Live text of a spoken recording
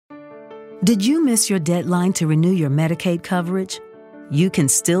Did you miss your deadline to renew your Medicaid coverage? You can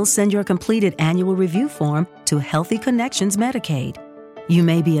still send your completed annual review form to Healthy Connections Medicaid. You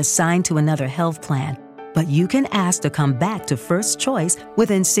may be assigned to another health plan, but you can ask to come back to First Choice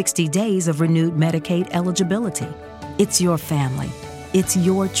within 60 days of renewed Medicaid eligibility. It's your family. It's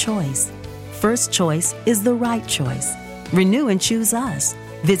your choice. First Choice is the right choice. Renew and choose us.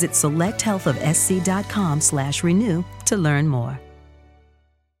 Visit selecthealthofsc.com/renew to learn more.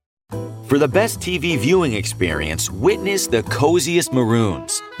 For the best TV viewing experience, witness the coziest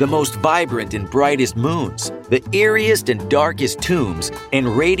maroons, the most vibrant and brightest moons, the eeriest and darkest tombs,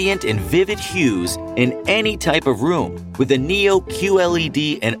 and radiant and vivid hues in any type of room with the Neo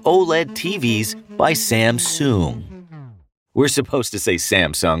QLED and OLED TVs by Samsung. We're supposed to say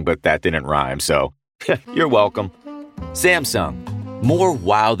Samsung, but that didn't rhyme, so you're welcome. Samsung, more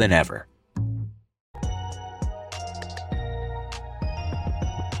wow than ever.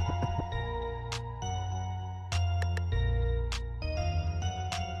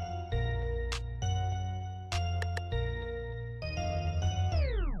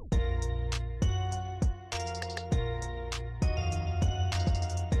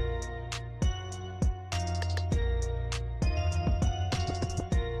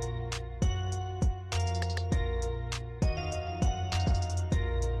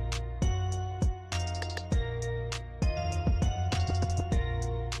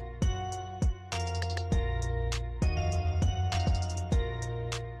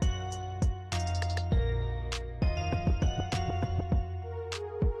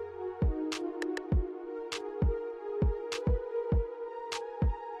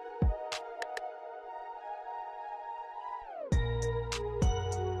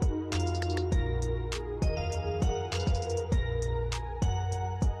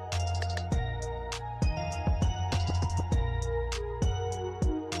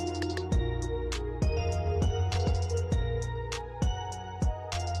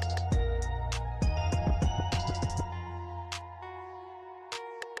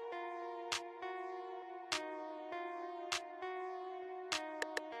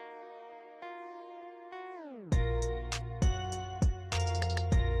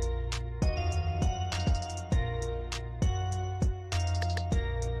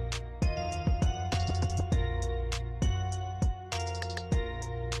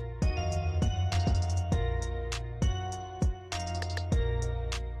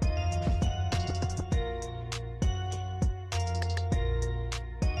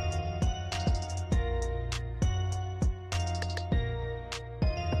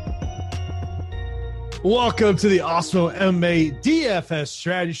 Welcome to the Osmo MMA DFS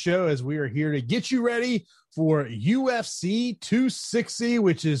Strategy Show, as we are here to get you ready for UFC 260,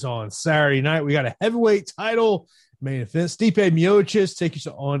 which is on Saturday night. We got a heavyweight title main event. Stipe Miocic takes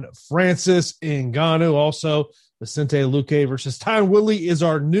on Francis Ngannou. Also, Vicente Luque versus Tyron Woodley is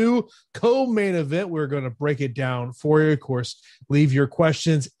our new co-main event. We're going to break it down for you. Of course, leave your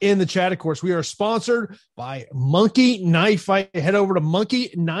questions in the chat. Of course, we are sponsored by Monkey Knife Fight. Head over to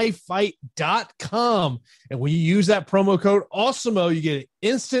monkeyknifefight.com. And when you use that promo code AWESOMO, you get an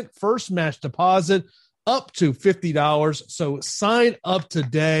instant first match deposit up to $50. So sign up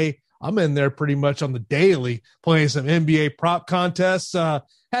today. I'm in there pretty much on the daily playing some NBA prop contests. Had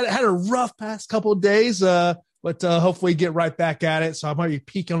a rough past couple of days, but hopefully get right back at it. So I might be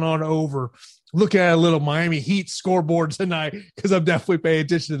peeking on over, looking at a little Miami Heat scoreboard tonight because I'm definitely paying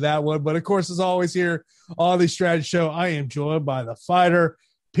attention to that one. But, of course, as always here on the Strategy Show, I am joined by the fighter,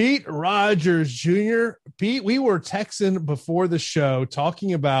 Pete Rogers Jr. Pete, we were texting before the show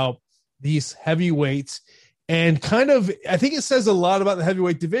talking about these heavyweights and kind of, I think it says a lot about the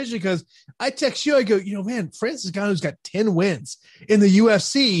heavyweight division because I text you, I go, man, Francis Ngannou's got 10 wins in the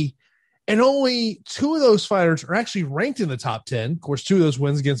UFC. And only 2 of those fighters are actually ranked in the top 10. Of course, 2 of those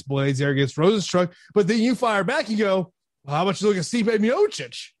wins against Blades, there against Rosenstruck. But then you fire back and go, well, how much you look at Stipe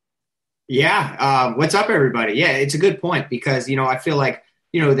Miocic? Yeah. What's up, everybody? Yeah, it's a good point because, I feel like,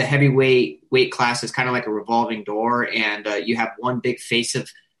 the heavyweight weight class is kind of like a revolving door, and you have one big face of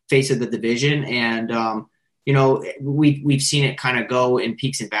the division. And, we've seen it kind of go in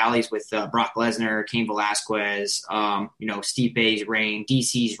peaks and valleys with Brock Lesnar, Cain Velasquez, Stipe's reign,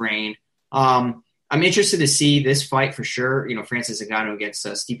 DC's reign. I'm interested to see this fight for sure, Francis Ngannou against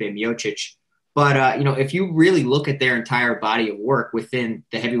Stipe Miocic. But, if you really look at their entire body of work within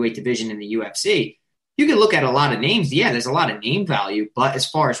the heavyweight division in the UFC, you can look at a lot of names. Yeah, there's a lot of name value. But as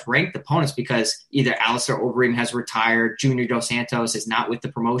far as ranked opponents, because either Alistair Overeem has retired, Junior Dos Santos is not with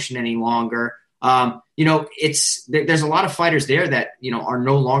the promotion any longer. There's a lot of fighters there that, are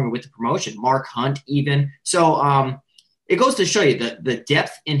no longer with the promotion. Mark Hunt even. So, it goes to show you the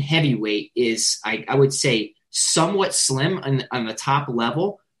depth in heavyweight is, I would say, somewhat slim on the top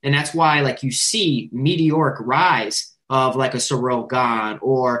level. And that's why, like, you see meteoric rise of like a Ciryl Gane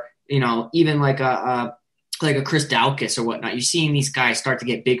or, even like a Chris Daukaus or whatnot. You're seeing these guys start to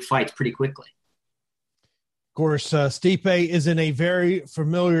get big fights pretty quickly. Of course, Stipe is in a very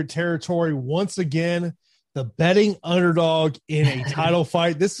familiar territory. Once again, the betting underdog in a title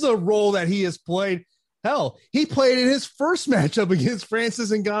fight. This is a role that he has played. Hell, he played in his first matchup against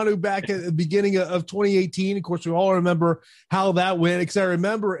Francis Ngannou back at the beginning of 2018. Of course, we all remember how that went, because I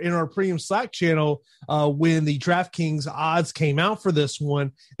remember in our premium Slack channel when the DraftKings odds came out for this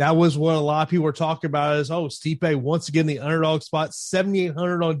one, that was what a lot of people were talking about is, Stipe, once again, the underdog spot,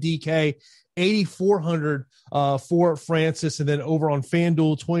 7,800 on DK, 8,400 for Francis, and then over on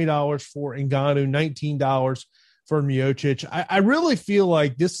FanDuel, $20 for Ngannou, $19 for Miocic. I really feel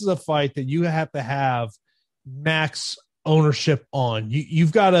like this is a fight that you have to have max ownership on.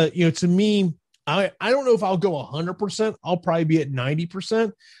 You've got to, to me, I don't know if I'll go 100%. I'll probably be at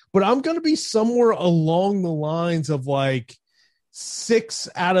 90%, but I'm going to be somewhere along the lines of like 6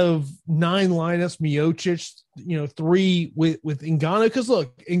 out of 9 lineups, Miocic, 3 with Ngannou. Because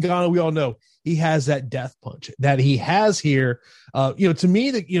look, Ngannou, we all know he has that death punch that he has here. To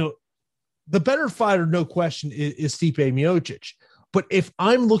me, the better fighter, no question, is Stipe Miocic. But if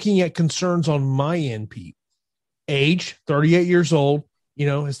I'm looking at concerns on my end, Pete, age, 38 years old,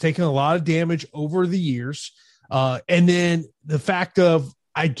 has taken a lot of damage over the years. And then the fact of,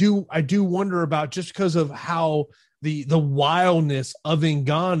 I do wonder about, just because of how the wildness of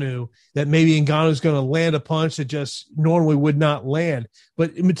Ngannou, that maybe Ngannou is going to land a punch that just normally would not land.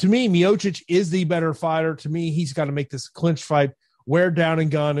 But to me, Miocic is the better fighter. To me, he's got to make this clinch fight, wear down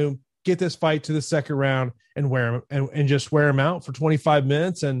Ngannou, get this fight to the second round, and wear him and just wear him out for 25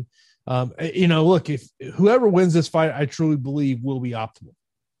 minutes. And look, if whoever wins this fight, I truly believe will be optimal.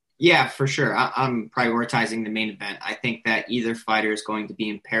 Yeah, for sure. I'm prioritizing the main event. I think that either fighter is going to be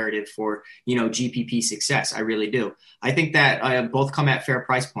imperative for, GPP success. I really do. I think that both come at fair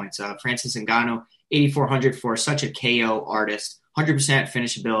price points. Francis Ngannou, 8,400 for such a KO artist, 100%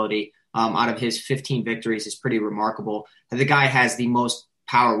 finishability out of his 15 victories is pretty remarkable. The guy has the most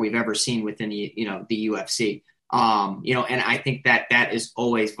power we've ever seen within the UFC. And I think that is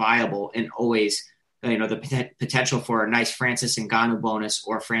always viable, and always, the potential for a nice Francis Ngannou bonus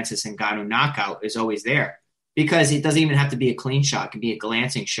or Francis Ngannou knockout is always there, because it doesn't even have to be a clean shot. It can be a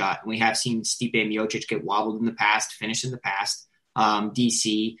glancing shot. And we have seen Stipe Miocic get wobbled in the past, finished in the past.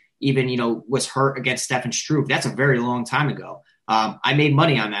 DC even, was hurt against Stefan Struve. That's a very long time ago. I made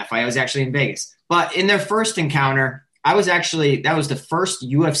money on that fight. I was actually in Vegas. But in their first encounter, that was the first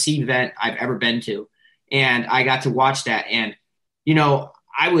UFC event I've ever been to. And I got to watch that. And,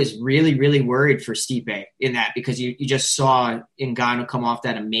 I was really, really worried for Stipe in that, because you just saw Ngannou come off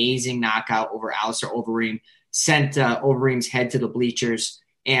that amazing knockout over Alistair Overeem, sent Overeem's head to the bleachers.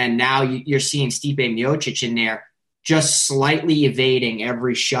 And now you're seeing Stipe Miocic in there just slightly evading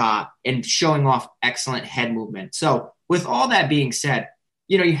every shot and showing off excellent head movement. So with all that being said,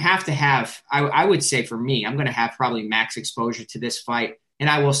 you have to have, I would say for me, I'm going to have probably max exposure to this fight, and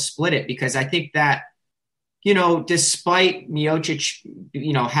I will split it, because I think that, despite Miocic,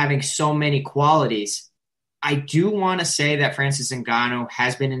 having so many qualities, I do want to say that Francis Ngannou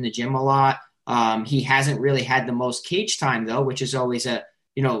has been in the gym a lot. He hasn't really had the most cage time, though, which is always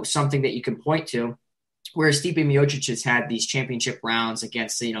something that you can point to. Whereas Stipe Miocic has had these championship rounds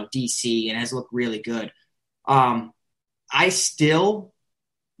against, DC, and has looked really good.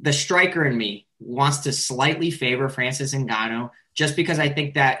 The striker in me wants to slightly favor Francis Ngannou, just because I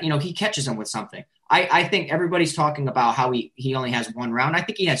think that, he catches him with something. I think everybody's talking about how he only has 1 round. I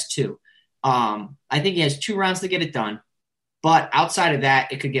think he has 2. I think he has 2 rounds to get it done. But outside of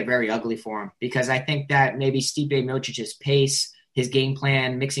that, it could get very ugly for him, because I think that maybe Stipe Miocic's pace, his game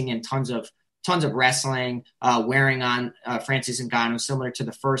plan, mixing in tons of wrestling, wearing on Francis Ngannou, similar to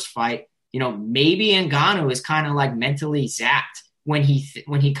the first fight. Maybe Ngannou is kind of like mentally zapped when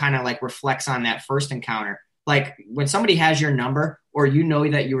he kind of like reflects on that first encounter. Like when somebody has your number, or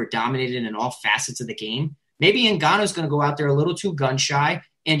that you were dominated in all facets of the game, maybe Ngannou's going to go out there a little too gun shy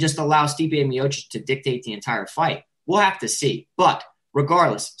and just allow Stipe Miocic to dictate the entire fight. We'll have to see. But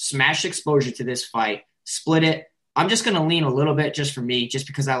regardless, smash exposure to this fight, split it. I'm just going to lean a little bit just for me, just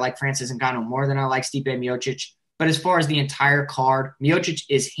because I like Francis Ngannou more than I like Stipe Miocic. But as far as the entire card, Miocic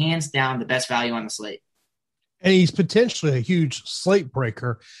is hands down the best value on the slate. And he's potentially a huge slate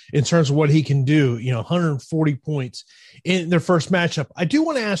breaker in terms of what he can do, 140 points in their first matchup. I do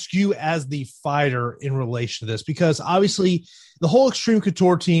want to ask you as the fighter in relation to this, because obviously the whole Extreme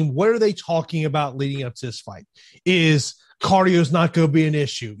Couture team, what are they talking about leading up to this fight? Is cardio is not going to be an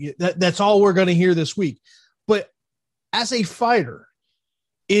issue. That's all we're going to hear this week. But as a fighter,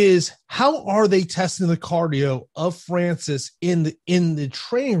 is how are they testing the cardio of Francis in the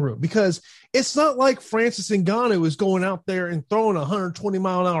training room? Because it's not like Francis Ngannou is going out there and throwing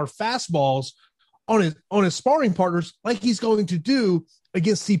 120-mile-an-hour fastballs on his sparring partners like he's going to do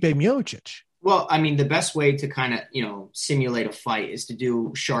against Stipe Miocic. Well, I mean, the best way to kind of, simulate a fight is to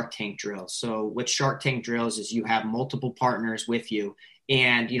do Shark Tank drills. So what Shark Tank drills is you have multiple partners with you,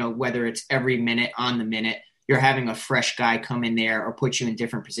 and, whether it's every minute on the minute, you're having a fresh guy come in there or put you in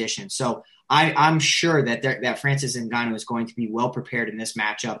different positions. So I'm sure that Francis Ngannou is going to be well prepared in this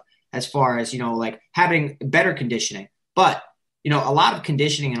matchup as far as, having better conditioning. But, a lot of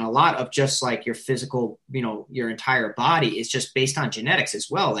conditioning and a lot of just like your physical, your entire body is just based on genetics as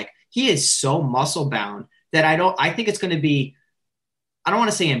well. Like, he is so muscle bound that I think it's going to be, I don't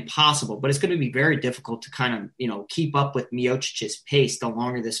want to say impossible, but it's going to be very difficult to kind of, keep up with Miocic's pace the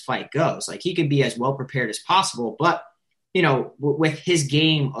longer this fight goes. Like, he can be as well prepared as possible, but, with his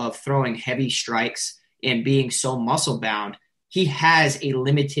game of throwing heavy strikes and being so muscle bound, he has a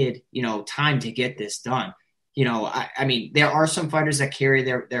limited, time to get this done. I mean, there are some fighters that carry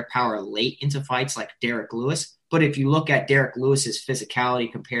their power late into fights like Derek Lewis. But if you look at Derek Lewis's physicality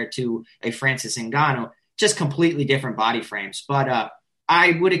compared to a Francis Ngannou, just completely different body frames. But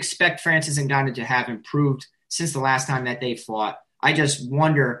I would expect Francis Ngannou to have improved since the last time that they fought. I just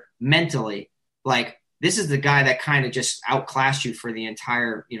wonder mentally, like, this is the guy that kind of just outclassed you for the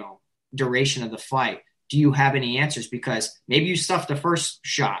entire, duration of the fight. Do you have any answers? Because maybe you stuffed the first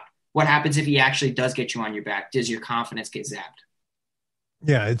shot. What happens if he actually does get you on your back? Does your confidence get zapped?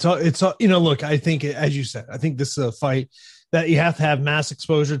 Yeah, it's look, I think, as you said, I think this is a fight that you have to have mass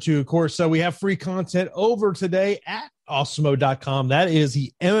exposure to, of course. So we have free content over today at awesemo.com. That is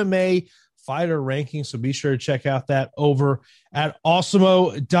the MMA fighter ranking. So be sure to check out that over at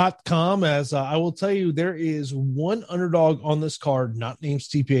awesemo.com. As I will tell you, there is one underdog on this card, not named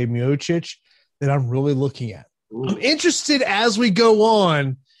Stipe Miocic, that I'm really looking at. Ooh. I'm interested as we go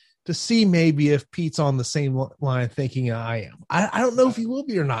on to see maybe if Pete's on the same line thinking I am. I don't know if he will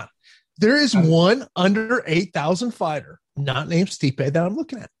be or not. There is one under 8,000 fighter, not named Stipe, that I'm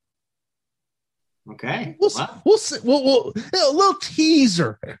looking at. Okay. We'll see. We'll a little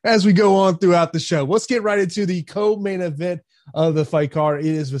teaser as we go on throughout the show. Let's get right into the co-main event of the fight card.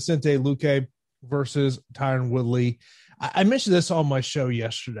 It is Vicente Luque versus Tyron Woodley. I mentioned this on my show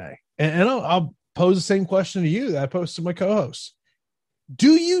yesterday, and I'll pose the same question to you that I posed to my co-host.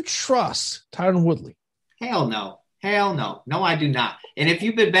 Do you trust Tyron Woodley? Hell no. No, I do not. And if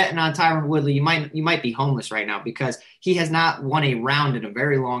you've been betting on Tyron Woodley, you might be homeless right now because he has not won a round in a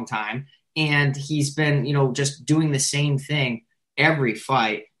very long time. And he's been, just doing the same thing every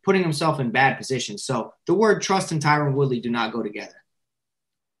fight, putting himself in bad positions. So the word trust and Tyron Woodley do not go together.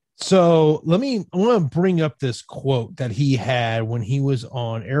 So I want to bring up this quote that he had when he was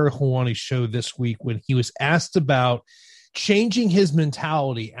on Eric Helwani's show this week, when he was asked about changing his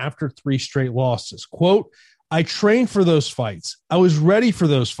mentality after 3 straight losses. Quote, I trained for those fights. I was ready for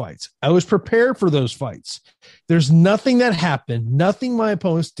those fights. I was prepared for those fights. There's nothing that happened, nothing my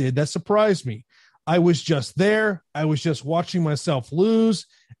opponents did that surprised me. I was just there. I was just watching myself lose,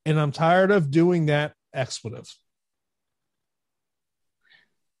 and I'm tired of doing that expletive.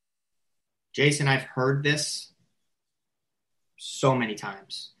 Jason, I've heard this so many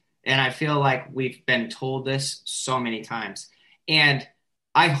times, and I feel like we've been told this so many times. And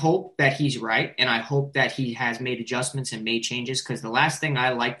I hope that he's right, and I hope that he has made adjustments and made changes, because the last thing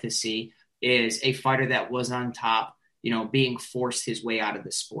I like to see is a fighter that was on top, being forced his way out of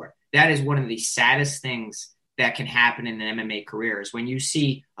the sport. That is one of the saddest things that can happen in an MMA career, is when you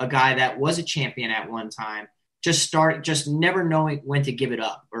see a guy that was a champion at one time just never knowing when to give it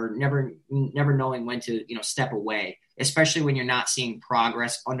up, or never knowing when to, step away, especially when you're not seeing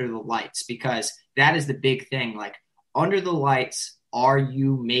progress under the lights, because that is the big thing. Like, under the lights, are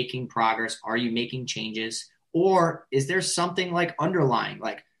you making progress? Are you making changes? Or is there something like underlying?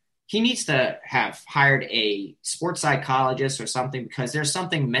 Like, he needs to have hired a sports psychologist or something, because there's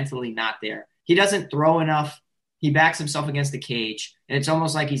something mentally not there. He doesn't throw enough. He backs himself against the cage, and it's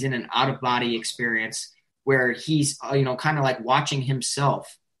almost like he's in an out-of-body experience where he's, kind of like watching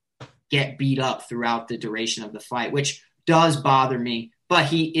himself get beat up throughout the duration of the fight, which does bother me. But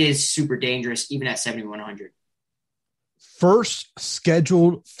he is super dangerous, even at 7,100. First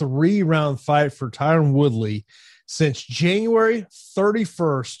scheduled 3-round fight for Tyron Woodley since January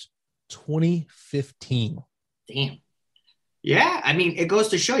 31st, 2015. Damn. Yeah, I mean, it goes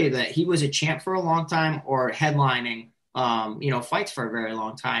to show you that he was a champ for a long time, or headlining, fights for a very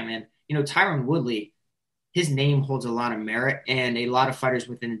long time. And, Tyron Woodley, his name holds a lot of merit, and a lot of fighters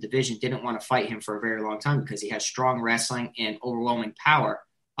within the division didn't want to fight him for a very long time because he has strong wrestling and overwhelming power.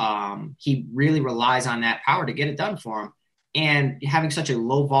 He really relies on that power to get it done for him. And having such a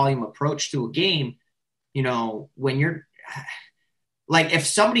low volume approach to a game, when you're like, if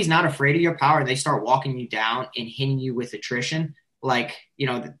somebody's not afraid of your power and they start walking you down and hitting you with attrition,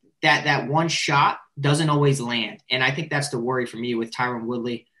 that one shot doesn't always land. And I think that's the worry for me with Tyron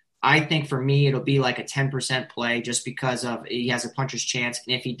Woodley. I think for me, it'll be like a 10% play just because of he has a puncher's chance.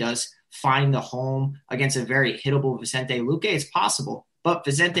 And if he does find the home against a very hittable Vicente Luque, it's possible. But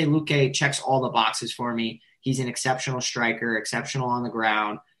Vicente Luque checks all the boxes for me. He's an exceptional striker, exceptional on the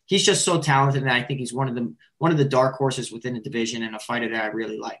ground. He's just so talented, and I think he's one of the dark horses within the division and a fighter that I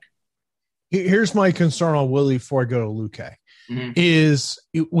really like. Here's my concern on Willie before I go to Luque. Is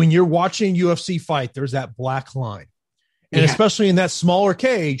when you're watching UFC fight, there's that black line. And especially in that smaller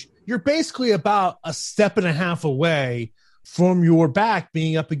cage, you're basically about a step and a half away from your back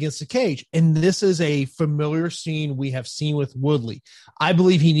being up against the cage. And this is a familiar scene we have seen with Woodley. I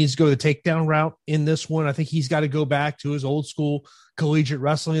believe he needs to go the takedown route in this one. I think he's got to go back to his old school collegiate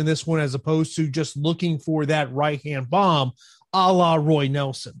wrestling in this one, as opposed to just looking for that right-hand bomb a la Roy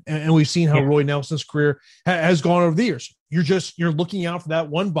Nelson. And we've seen how Roy Nelson's career has gone over the years. You're looking out for that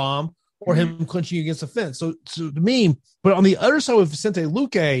one bomb or him clinching against the fence. So to me, but on the other side with Vicente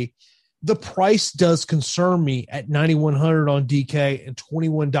Luque, the price does concern me at $9,100 on DK and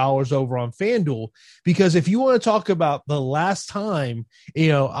 $21 over on FanDuel, because if you want to talk about the last time,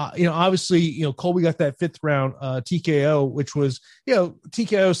 obviously, Colby got that 5th round TKO, which was,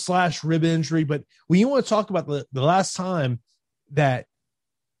 TKO / rib injury. But when you want to talk about the last time that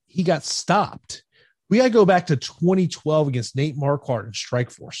he got stopped, we got to go back to 2012 against Nate Marquardt in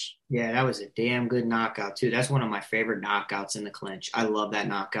Strikeforce. Yeah, that was a damn good knockout too. That's one of my favorite knockouts in the clinch. I love that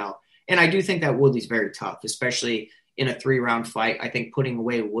knockout. And I do think that Woodley's very tough, especially in a 3-round fight. I think putting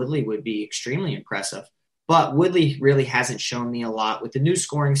away Woodley would be extremely impressive. But Woodley really hasn't shown me a lot. With the new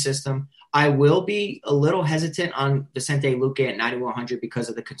scoring system, I will be a little hesitant on Vicente Luque at 9,100 because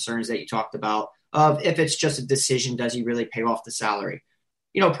of the concerns that you talked about of if it's just a decision, does he really pay off the salary?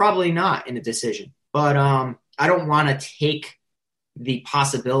 Probably not in a decision. But I don't want to take the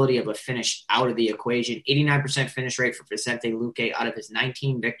possibility of a finish out of the equation. 89% finish rate for Vicente Luque out of his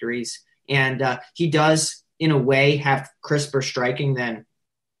 19 victories. And he does, in a way, have crisper striking than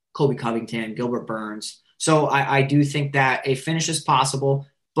Colby Covington, Gilbert Burns. So I do think that a finish is possible,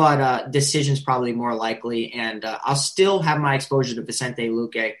 but decision's probably more likely. And I'll still have my exposure to Vicente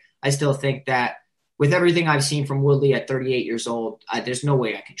Luque. I still think that with everything I've seen from Woodley at 38 years old, there's no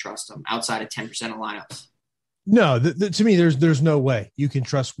way I can trust him outside of 10% of lineups. No, to me, there's no way you can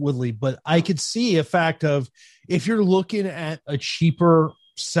trust Woodley, but I could see a fact of if you're looking at a cheaper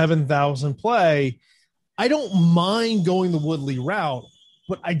 7,000 play, I don't mind going the Woodley route,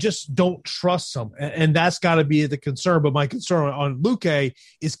 but I just don't trust him. And that's got to be the concern. But my concern on Luque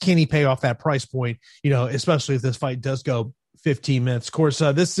is, can he pay off that price point, especially if this fight does go 15 minutes. Of course,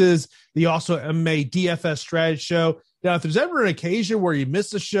 this is the Also MMA DFS Strategy Show. Now, if there's ever an occasion where you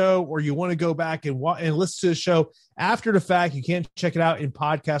missed a show or you want to go back and listen to the show after the fact, you can check it out in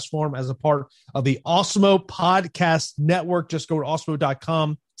podcast form as a part of the Awesemo Podcast Network. Just go to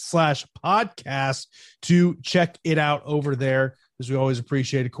awesemo.com/podcast to check it out over there, as we always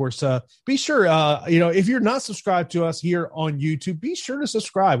appreciate. Of course, be sure, if you're not subscribed to us here on YouTube, be sure to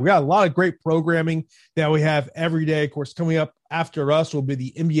subscribe. We got a lot of great programming that we have every day. Of course, coming up after us will be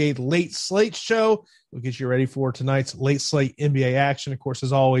the NBA Late Slate Show. We'll get you ready for tonight's Late Slate NBA action. Of course,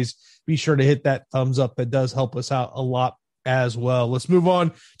 as always, be sure to hit that thumbs up. That does help us out a lot as well. Let's move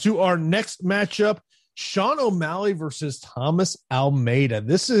on to our next matchup, Sean O'Malley versus Thomas Almeida.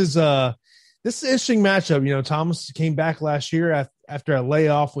 This is an interesting matchup. Thomas came back last year after a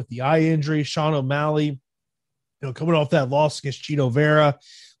layoff with the eye injury. Sean O'Malley, coming off that loss against Chito Vera.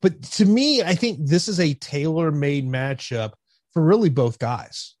 But to me, I think this is a tailor-made matchup for really both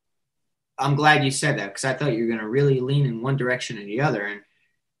guys. I'm glad you said that, because I thought you were going to really lean in one direction or the other. And,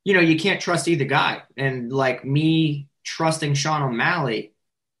 you can't trust either guy. And like me trusting Sean O'Malley,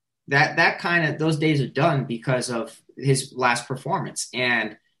 that kind of, those days are done because of his last performance.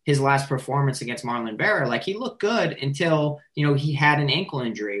 And his last performance against Marlon Vera, he looked good until, he had an ankle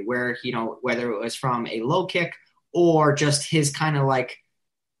injury where, whether it was from a low kick or just his kind of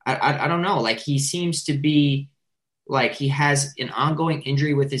I don't know, he seems to be he has an ongoing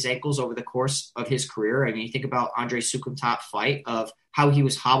injury with his ankles over the course of his career. I mean, you think about Andre Sukumtop's fight of how he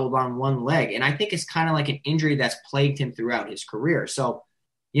was hobbled on one leg. And I think it's kind of like an injury that's plagued him throughout his career. So,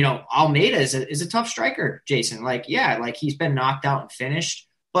 Almeida is a tough striker, Jason. He's been knocked out and finished,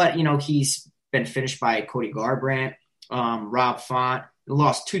 but, he's been finished by Cody Garbrandt, Rob Font,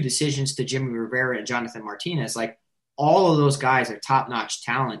 lost 2 decisions to Jimmy Rivera and Jonathan Martinez. Like, all of those guys are top-notch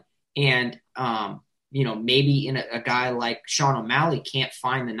talent. And, maybe in a guy like Sean O'Malley can't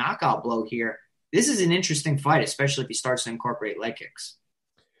find the knockout blow here. This is an interesting fight, especially if he starts to incorporate leg kicks.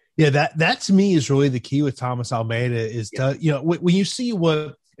 Yeah, that to me is really the key with Thomas Almeida is when you see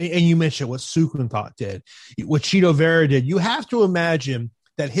what, and you mentioned what Sukunthot did, what Chito Vera did, you have to imagine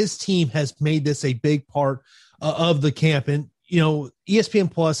that his team has made this a big part of the camp. And, ESPN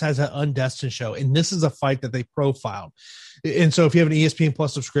Plus has an Undestined show, and this is a fight that they profiled. And so if you have an ESPN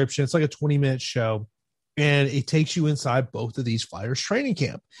Plus subscription, it's like a 20-minute show, and it takes you inside both of these fighters' training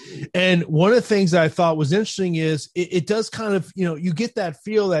camp. And one of the things that I thought was interesting is it does kind of, you get that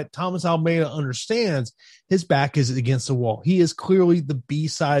feel that Thomas Almeida understands his back is against the wall. He is clearly the B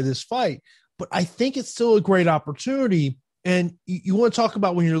side of this fight, but I think it's still a great opportunity. And you want to talk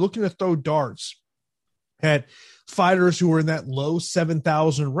about when you're looking to throw darts at fighters who are in that low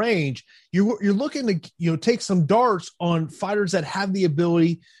 7,000 range, you're looking to, take some darts on fighters that have the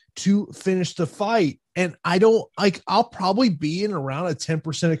ability to finish the fight. And I'll probably be in around a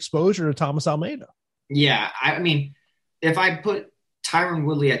 10% exposure to Thomas Almeida. Yeah. I mean, if I put Tyron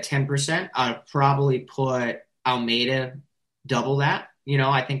Woodley at 10%, I'd probably put Almeida double that.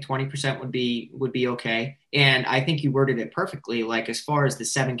 I think 20% would be okay. And I think you worded it perfectly. Like, as far as the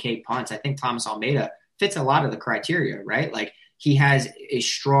 7K punts, I think Thomas Almeida fits a lot of the criteria, right? Like, he has a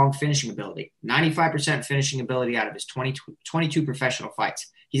strong finishing ability, 95% finishing ability out of his 22 professional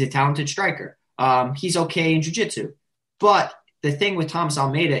fights. He's a talented striker. He's okay in jiu-jitsu. But the thing with Thomas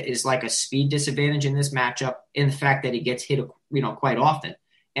Almeida is like a speed disadvantage in this matchup, in the fact that he gets hit, quite often.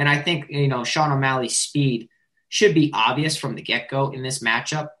 And I think, Sean O'Malley's speed should be obvious from the get-go in this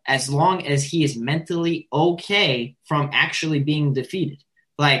matchup, as long as he is mentally okay from actually being defeated.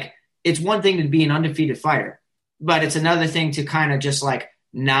 Like, it's one thing to be an undefeated fighter, but it's another thing to kind of just like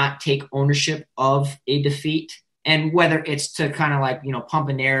not take ownership of a defeat. And whether it's to kind of like, pump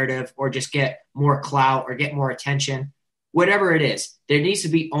a narrative or just get more clout or get more attention, whatever it is, there needs to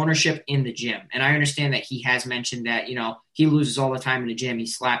be ownership in the gym. And I understand that he has mentioned that, he loses all the time in the gym. He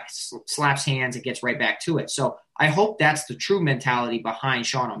slaps hands and gets right back to it. So I hope that's the true mentality behind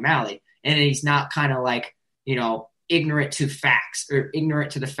Sean O'Malley. And he's not kind of like, ignorant to facts or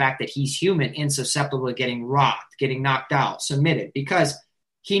ignorant to the fact that he's human and susceptible to getting rocked, getting knocked out, submitted, because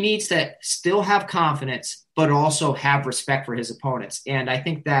he needs to still have confidence, but also have respect for his opponents. And I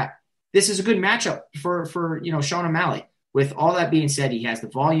think that this is a good matchup for Sean O'Malley. With all that being said, he has the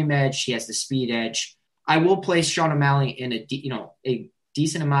volume edge, he has the speed edge. I will place Sean O'Malley in a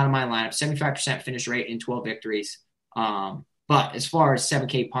decent amount of my lineup, 75% finish rate in 12 victories. But as far as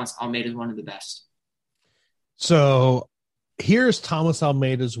 7K punts, Almeida is one of the best. So here's Thomas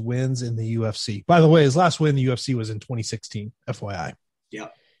Almeida's wins in the UFC. By the way, his last win in the UFC was in 2016, FYI. Yeah.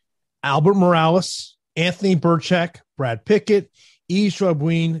 Albert Morales, Anthony Burchak, Brad Pickett, Yves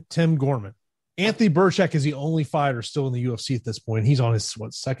Draguin, Tim Gorman. Anthony Burchak is the only fighter still in the UFC at this point. He's on his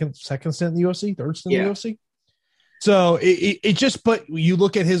second stint in the UFC, third stint in the UFC. So it just, but you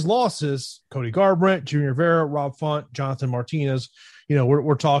look at his losses: Cody Garbrandt, Jimmy Rivera, Rob Font, Jonathan Martinez.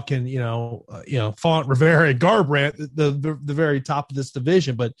 We're talking, Font, Rivera, and Garbrandt, the very top of this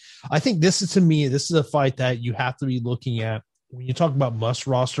division. But I think this is a fight that you have to be looking at when you talk about must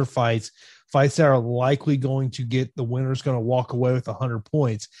roster fights that are likely going to get the winner's going to walk away with 100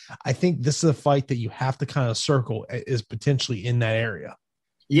 points. I think this is a fight that you have to kind of circle as potentially in that area.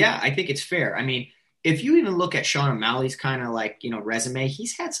 Yeah, I think it's fair. I mean, if you even look at Sean O'Malley's kind of like, resume,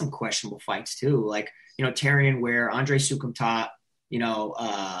 he's had some questionable fights too. Like, Terrion Ware, Andre Sukumtat,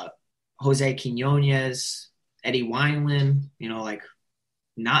 Jose Quinones, Eddie Wineland,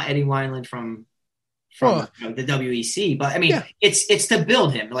 not Eddie Wineland from the WEC, but I mean, it's to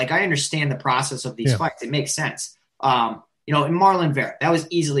build him. Like, I understand the process of these fights. It makes sense. And Marlon Vera, that was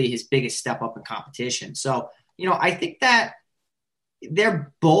easily his biggest step up in competition. So, I think that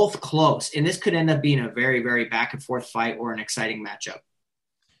they're both close, and this could end up being a very, very back and forth fight or an exciting matchup.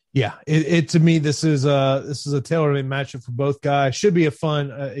 Yeah, it to me, this is a tailor-made matchup for both guys. Should be a fun,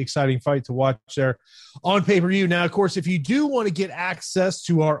 exciting fight to watch there on pay-per-view. Now, of course, if you do want to get access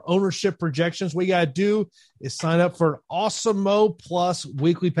to our ownership projections, what you got to do is sign up for Awesemo Plus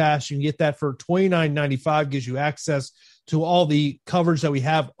Weekly Pass. You can get that for $29.95, gives you access to all the coverage that we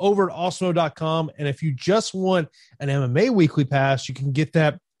have over at Awesemo.com. And if you just want an MMA Weekly Pass, you can get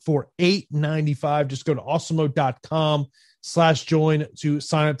that for $8.95. Just go to Awesemo.com/join to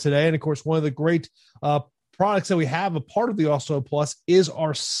sign up today. And of course, one of the great products that we have, a part of the Awesemo Plus, is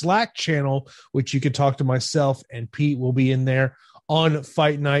our Slack channel, which you can talk to myself and Pete. Will be in there on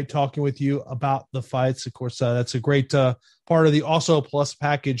Fight Night, talking with you about the fights. Of course, that's a great part of the Also Plus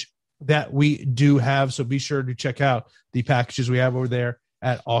package that we do have. So be sure to check out the packages we have over there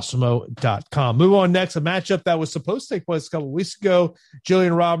at awesemo.com. Move on next, a matchup that was supposed to take place a couple of weeks ago,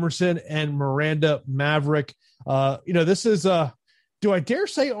 Jillian Robertson and Miranda Maverick. This is do I dare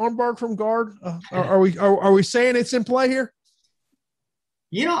say armbar from guard? Are we saying it's in play here?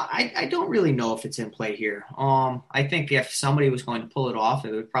 I don't really know if it's in play here. I think if somebody was going to pull it off,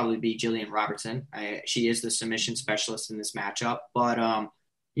 it would probably be Jillian Robertson. She is the submission specialist in this matchup, but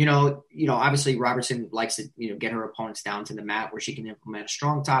obviously Robertson likes to, get her opponents down to the mat where she can implement a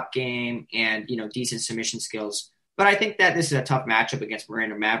strong top game and, decent submission skills. But I think that this is a tough matchup against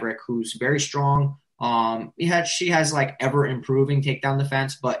Miranda Maverick, who's very strong. She has like ever improving takedown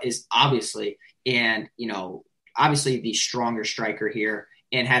defense, but is obviously the stronger striker here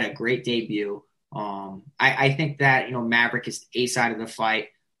and had a great debut. I think that, Maverick is the A side of the fight.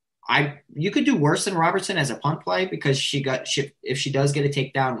 You could do worse than Robertson as a punt play because if she does get a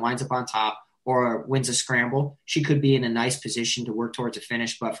takedown, winds up on top, or wins a scramble, she could be in a nice position to work towards a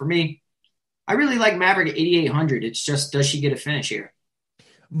finish. But for me, I really like Maverick at 8,800. It's just, does she get a finish here?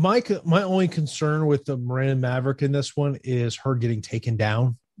 My only concern with the Miranda Maverick in this one is her getting taken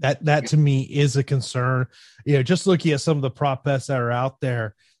down. That to me is a concern. Just looking at some of the prop bets that are out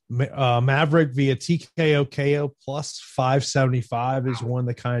there, Maverick via TKO KO plus 575 is one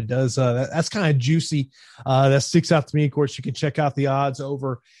that kind of does that's kind of juicy. That sticks out to me. Of course, you can check out the odds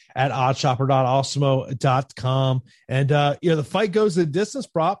over at oddshopper.awesemo.com. And the fight goes the distance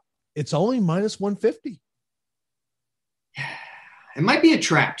prop. It's only minus 150. It might be a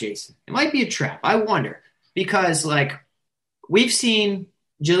trap, Jason. It might be a trap. I wonder because we've seen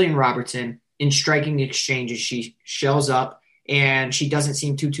Jillian Robertson in striking exchanges. She shells up and she doesn't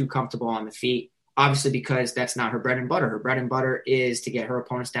seem too comfortable on the feet, obviously because that's not her bread and butter. Her bread and butter is to get her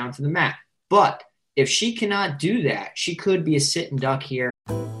opponents down to the mat. But if she cannot do that, she could be a sit and duck here.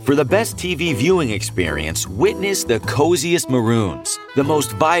 For the best TV viewing experience, witness the coziest maroons, the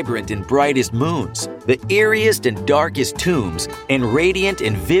most vibrant and brightest moons, the eeriest and darkest tombs, and radiant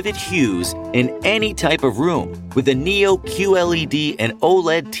and vivid hues in any type of room with the Neo QLED and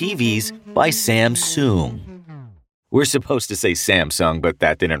OLED TVs by Samsung. We're supposed to say Samsung, but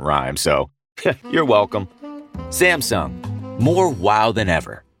that didn't rhyme, so you're welcome. Samsung, more wow than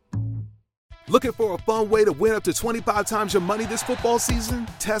ever. Looking for a fun way to win up to 25 times your money this football season?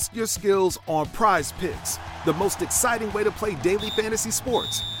 Test your skills on Prize Picks, the most exciting way to play daily fantasy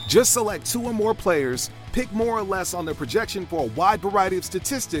sports. Just select 2 or more players, pick more or less on their projection for a wide variety of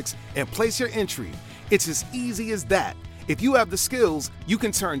statistics, and place your entry. It's as easy as that. If you have the skills, you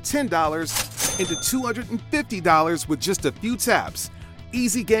can turn $10 into $250 with just a few taps.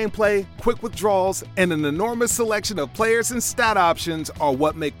 Easy gameplay, quick withdrawals, and an enormous selection of players and stat options are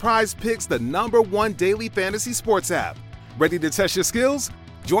what make Prize Picks the #1 daily fantasy sports app. Ready to test your skills?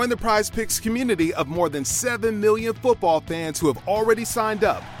 Join the Prize Picks community of more than 7 million football fans who have already signed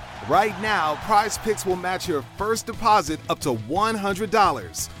up. Right now, Prize Picks will match your first deposit up to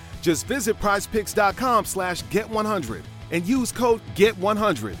 $100. Just visit prizepicks.com/get100 and use code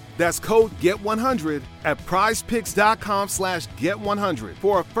GET100. That's code GET100 at prizepicks.com/get100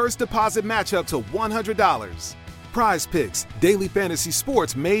 for a first deposit match up to $100. Prize Picks, daily fantasy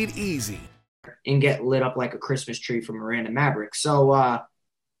sports made easy. And get lit up like a Christmas tree for Miranda Maverick. So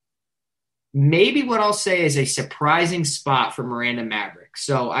maybe what I'll say is a surprising spot for Miranda Maverick.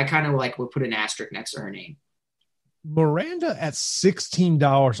 So I kind of would put an asterisk next to her name. Miranda at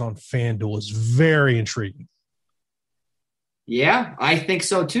 $16 on FanDuel is very intriguing. Yeah, I think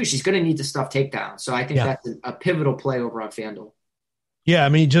so too. She's going to need to stuff takedown. So I think that's a pivotal play over on FanDuel. Yeah, I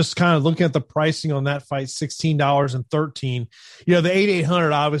mean, just kind of looking at the pricing on that fight, $16.13. The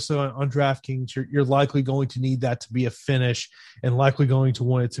 8,800 obviously on DraftKings, you're likely going to need that to be a finish and likely going to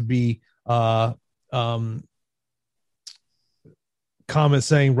want it to be comment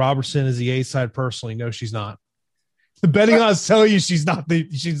saying Robertson is the A side. Personally, no, she's not. The betting odds tell you she's not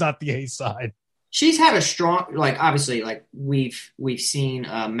the A side. She's had a strong, obviously, we've seen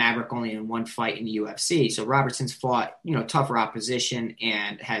Maverick only in one fight in the UFC. So Robertson's fought, tougher opposition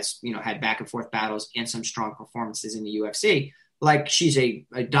and has, had back and forth battles and some strong performances in the UFC. She's a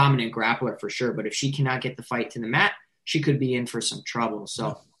dominant grappler for sure. But if she cannot get the fight to the mat, she could be in for some trouble.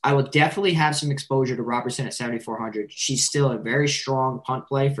 So I will definitely have some exposure to Robertson at 7,400. She's still a very strong punt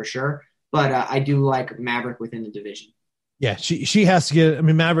play for sure. But I do like Maverick within the division. Yeah, she has to get. I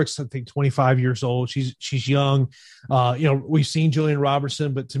mean, Maverick's I think 25 years old. She's young. We've seen Jillian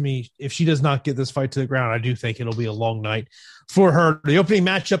Robertson, but to me, if she does not get this fight to the ground, I do think it'll be a long night for her. The opening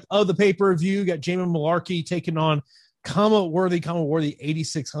matchup of the pay-per-view got Jamie Malarkey taking on Comma worthy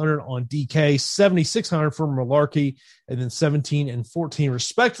 8,600 on DK, 7,600 for Malarkey, and then 17 and 14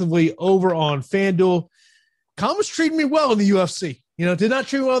 respectively over on FanDuel. Comma's treating me well in the UFC. Did not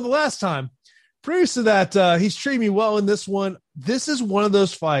treat me well the last time. Previous to that, he's treating me well in this one. This is one of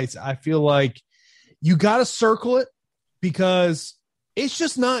those fights I feel like you got to circle it because it's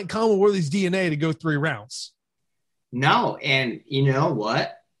just not Comma Worthy's DNA to go 3 rounds. No, and you know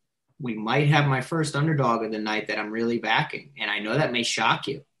what? We might have my first underdog of the night that I'm really backing, and I know that may shock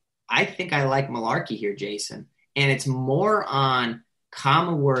you. I think I like Malarkey here, Jason, and it's more on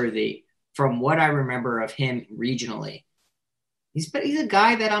Comma Worthy from what I remember of him regionally. He's a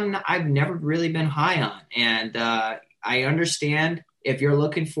guy that I've never really been high on, and I understand if you're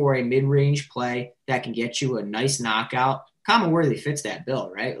looking for a mid-range play that can get you a nice knockout. Comma Worthy fits that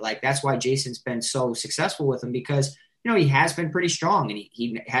bill, right? Like that's why Jason's been so successful with him because he has been pretty strong and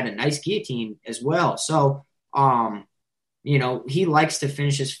he had a nice guillotine as well. So, he likes to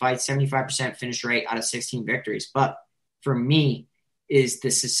finish his fight 75% finish rate out of 16 victories. But for me, is the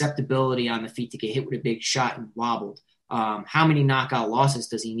susceptibility on the feet to get hit with a big shot and wobbled. How many knockout losses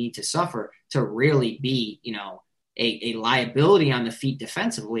does he need to suffer to really be, a liability on the feet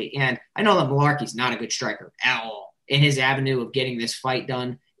defensively? And I know that Malarkey's not a good striker at all. And his avenue of getting this fight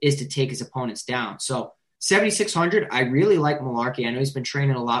done is to take his opponents down. So 7,600, I really like Malarkey. I know he's been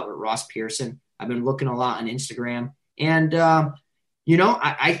training a lot with Ross Pearson. I've been looking a lot on Instagram. And, I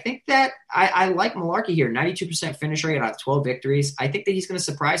think that I like Malarkey here. 92% finish rate out of 12 victories. I think that he's going to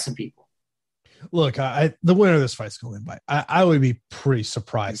surprise some people. Look, the winner of this fight's going to win by. I would be pretty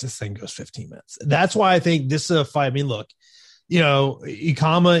surprised this thing goes 15 minutes. That's why I think this is a fight. I mean, look,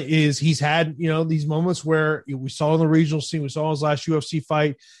 Ikama he's had, these moments where we saw in the regional scene, we saw his last UFC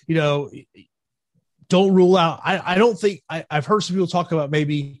fight, don't rule out. I don't think I've heard some people talk about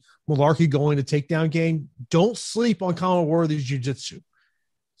maybe Malarkey going to takedown game. Don't sleep on Comma Worthy's jiu-jitsu.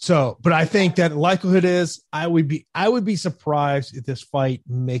 So, but I think that the likelihood is I would be surprised if this fight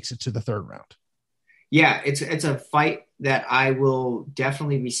makes it to the 3rd round. Yeah, it's a fight that I will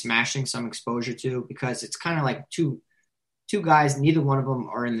definitely be smashing some exposure to because it's kind of like two guys. Neither one of them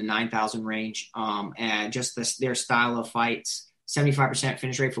are in the 9,000 range, and just their style of fights. 75%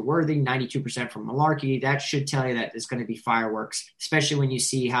 finish rate for Worthy, 92% for Malarkey. That should tell you that it's going to be fireworks, especially when you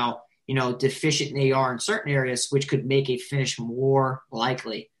see how deficient they are in certain areas, which could make a finish more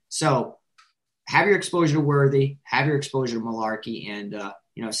likely. So, have your exposure to Worthy, have your exposure to Malarkey, and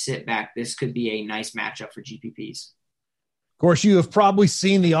sit back. This could be a nice matchup for GPPs. Of course, you have probably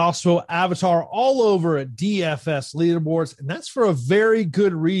seen the Osmo avatar all over at DFS leaderboards, and that's for a very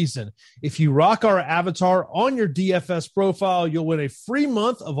good reason. If you rock our avatar on your DFS profile, you'll win a free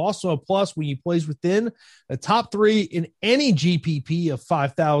month of Osmo Plus when you place within the top 3 in any GPP of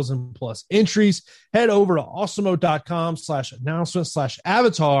 5,000 plus entries. Head over to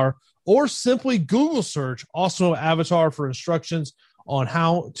osmo.com/announcement/avatar or simply Google search Osmo avatar for instructions on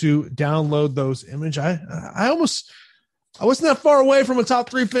how to download those images. I wasn't that far away from a top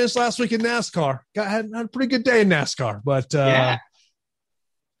 3 finish last week in NASCAR. Had a pretty good day in NASCAR, but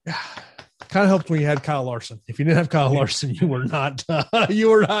kind of helped when you had Kyle Larson. If you didn't have Kyle Larson, you were not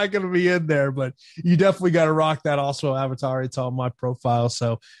going to be in there. But you definitely got to rock that also avatar. It's on my profile,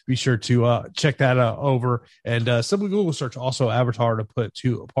 so be sure to check that over and simply Google search also avatar to put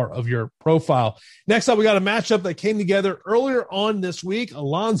to a part of your profile. Next up, we got a matchup that came together earlier on this week: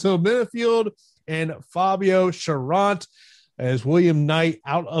 Alonzo Menifield and Fabio Cherant. As William Knight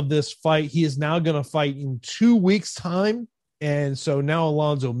out of this fight, he is now going to fight in 2 weeks' time. And so now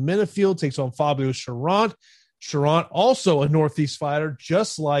Alonzo Menifield takes on Fabio Cherant. Cherant, also a Northeast fighter,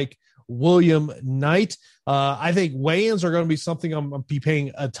 just like William Knight. I think weigh-ins are going to be something I'm going to be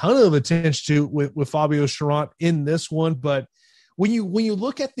paying a ton of attention to with Fabio Cherant in this one. But when you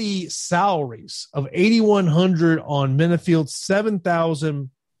look at the salaries of $8,100 on Menifield, $7,000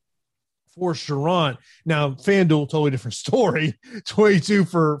 for Cherant. Now, FanDuel, totally different story. $22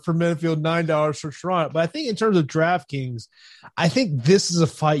 for Menifield, $9 for Cherant. But I think in terms of DraftKings, I think this is a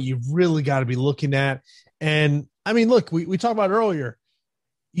fight you've really got to be looking at. And, I mean, look, we talked about earlier,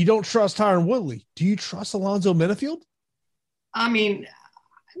 you don't trust Tyron Woodley. Do you trust Alonzo Menifield? I mean,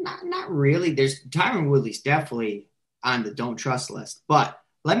 not really. Tyron Woodley's definitely on the don't trust list. But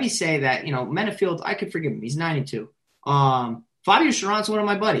let me say that, Menifield, I could forgive him. He's 92. Fabio Cherant's one of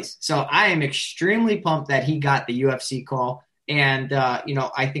my buddies. So I am extremely pumped that he got the UFC call. And,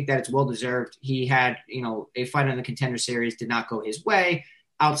 I think that it's well-deserved. He had, a fight on the Contender Series, did not go his way.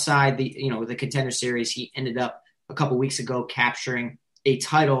 Outside the Contender Series, he ended up a couple weeks ago capturing a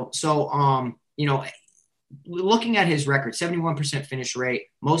title. So, looking at his record, 71% finish rate,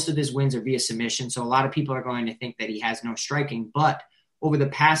 most of his wins are via submission. So a lot of people are going to think that he has no striking. But over the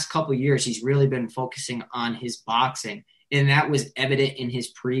past couple of years, he's really been focusing on his boxing. And that was evident in his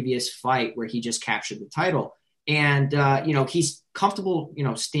previous fight where he just captured the title. And, he's comfortable,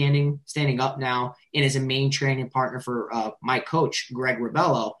 standing up now and is a main training partner for my coach, Greg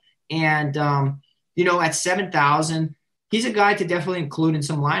Rebello. And, at 7,000, he's a guy to definitely include in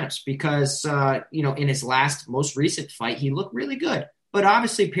some lineups because, in his most recent fight, he looked really good. But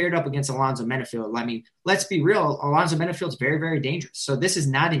obviously paired up against Alonzo Menifield. I mean, let's be real. Alonzo Menifield's very, very dangerous. So this is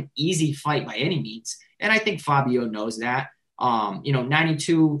not an easy fight by any means. And I think Fabio knows that.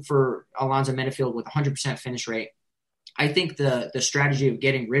 92 for Alonzo Menifield with 100% finish rate. I think the strategy of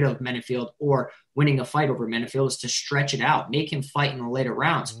getting rid of Menifield or winning a fight over Menifield is to stretch it out, make him fight in the later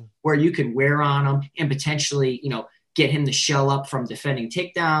rounds where you could wear on him and potentially, get him to shell up from defending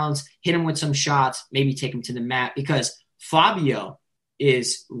takedowns, hit him with some shots, maybe take him to the mat because Fabio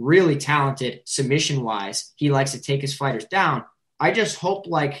is really talented submission-wise. He likes to take his fighters down. I just hope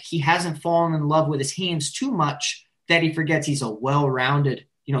he hasn't fallen in love with his hands too much that he forgets he's a well-rounded,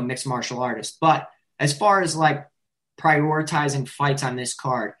 mixed martial artist. But as far as prioritizing fights on this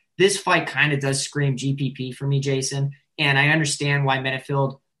card, this fight kind of does scream GPP for me, Jason. And I understand why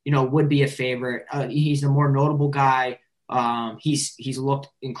Menifield, would be a favorite. He's the more notable guy. He's looked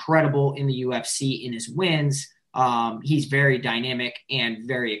incredible in the UFC in his wins. He's very dynamic and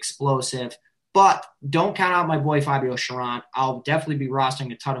very explosive. But don't count out my boy Fabio Charant. I'll definitely be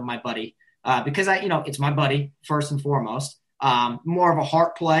rostering a ton of my buddy because it's my buddy first and foremost. More of a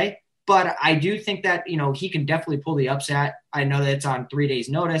heart play, but I do think that he can definitely pull the upset. I know that it's on 3 days'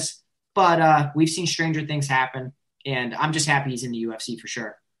 notice, but we've seen stranger things happen, and I'm just happy he's in the UFC for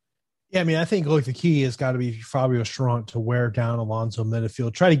sure. Yeah, I mean, I think the key has got to be Fabio Charant to wear down Alonzo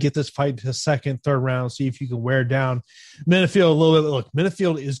Menifield. Try to get this fight to the second, third round, see if you can wear down Menifield a little bit. Look,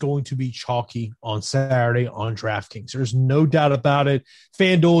 Menifield is going to be chalky on Saturday on DraftKings. There's no doubt about it.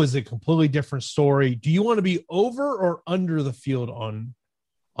 FanDuel is a completely different story. Do you want to be over or under the field on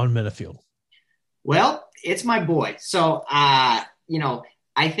Menifield? Well, it's my boy. So, I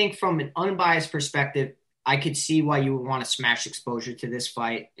think from an unbiased perspective, I could see why you would want to smash exposure to this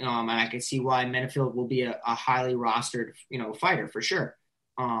fight. And I could see why Menifield will be a highly rostered, fighter for sure.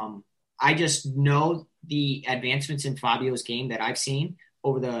 I just know the advancements in Fabio's game that I've seen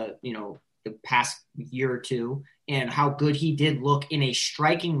over the past year or two and how good he did look in a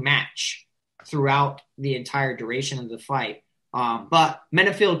striking match throughout the entire duration of the fight. But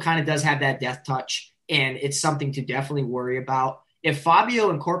Menifield kind of does have that death touch, and it's something to definitely worry about. If Fabio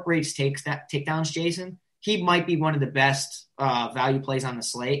incorporates takedowns, Jason, he might be one of the best value plays on the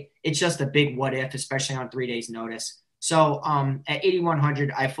slate. It's just a big what if, especially on 3 days' notice. So at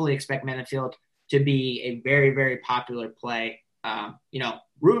 8,100, I fully expect Menifield to be a very, very popular play.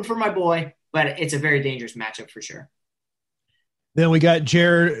 Rooting for my boy, but it's a very dangerous matchup for sure. Then we got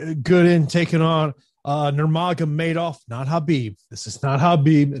Jared Gooden taking on Nurmagomedov, not Habib. This is not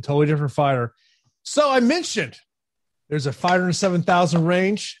Habib, a totally different fighter. So I mentioned there's a fighter in the 7,000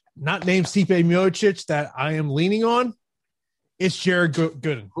 range, not named Stipe Miocic, that I am leaning on. It's Jared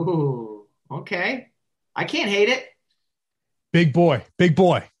Gooden. Ooh, okay. I can't hate it. Big boy.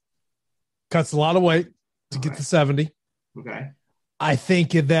 Cuts a lot of weight to get to 70. Okay. I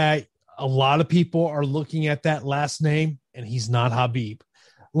think that a lot of people are looking at that last name, and he's not Habib.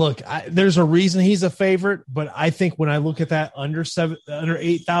 Look, there's a reason he's a favorite, but I think when I look at that under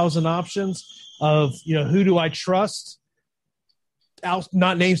 8,000 options of, who do I trust?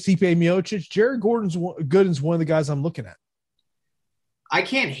 Not named Stipe Miocic. Jared Gooden's one of the guys I'm looking at. I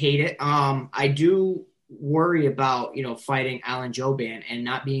can't hate it. I do worry about, fighting Alan Jouban and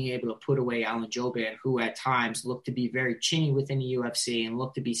not being able to put away Alan Jouban, who at times looked to be very chinny within the UFC and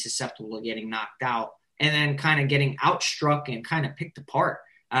looked to be susceptible to getting knocked out and then kind of getting outstruck and kind of picked apart.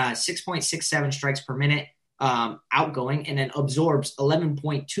 6.67 strikes per minute outgoing, and then absorbs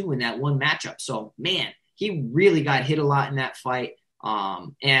 11.2 in that one matchup. So, man, he really got hit a lot in that fight.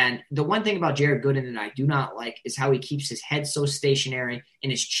 And the one thing about Jared Gooden that I do not like is how he keeps his head so stationary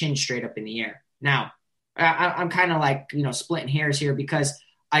and his chin straight up in the air. Now, I'm kind of splitting hairs here because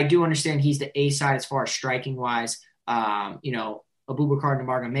I do understand he's the A side as far as striking wise. Abubakar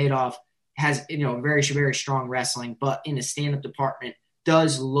Nurmagomedov has, very, very strong wrestling, but in the stand-up department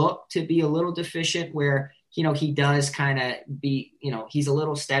does look to be a little deficient where, he does kind of be, he's a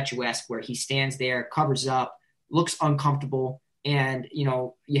little statuesque where he stands there, covers up, looks uncomfortable. And,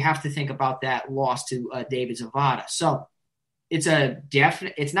 you have to think about that loss to David Zavada. So it's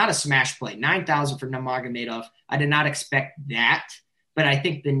it's not a smash play. 9,000 for Nurmagomedov. I did not expect that. but I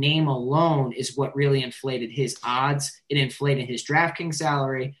think the name alone is what really inflated his odds. It inflated his DraftKings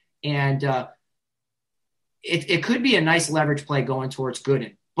salary, and it could be a nice leverage play going towards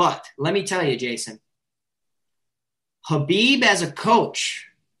Gooden. But let me tell you, Jason, Khabib as a coach,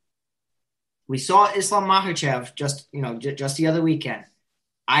 we saw Islam Makhachev just the other weekend.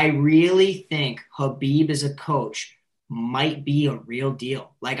 I really think Khabib as a coach might be a real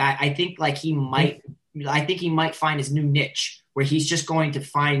deal. Like I think he might find his new niche where he's just going to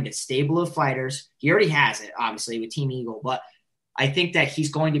find a stable of fighters. He already has it, obviously, with Team Eagle, but I think that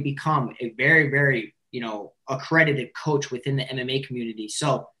he's going to become a very, very, accredited coach within the MMA community.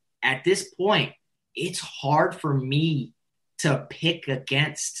 So at this point, it's hard for me to pick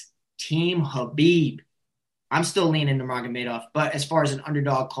against Team Khabib. I'm still leaning Nurmagomedov, but as far as an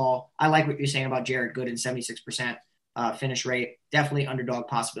underdog call, I like what you're saying about Jared Gooden, 76% finish rate. Definitely underdog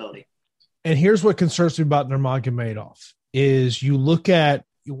possibility. And here's what concerns me about Nurmagomedov is you look at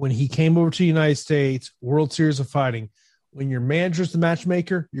when he came over to the United States, World Series of Fighting, when your manager's the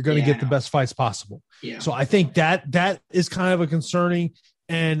matchmaker, you're going to get the best fights possible. Yeah. So I think that is kind of a concerning.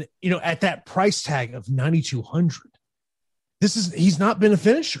 And, at that price tag of 9,200, he's not been a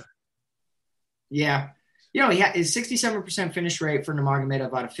finisher. Yeah. His 67% finish rate for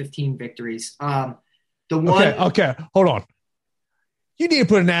Nurmagomedov out of 15 victories. Okay, hold on. You need to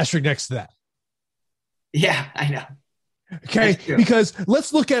put an asterisk next to that. Yeah, I know. Okay, because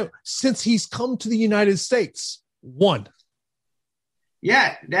let's look at since he's come to the United States. One.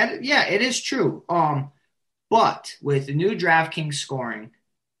 Yeah, it is true. But with the new DraftKings scoring,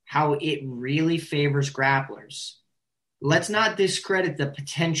 how it really favors grapplers, let's not discredit the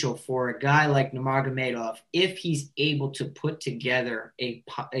potential for a guy like Nurmagomedov if he's able to put together a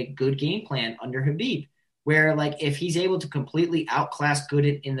good game plan under Khabib, where if he's able to completely outclass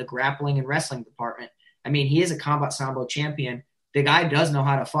Gooden in the grappling and wrestling department. I mean, he is a combat sambo champion. The guy does know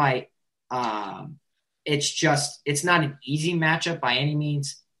how to fight. It's not an easy matchup by any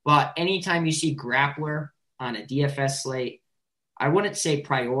means, but anytime you see grappler on a DFS slate, I wouldn't say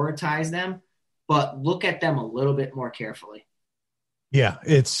prioritize them, but look at them a little bit more carefully. Yeah,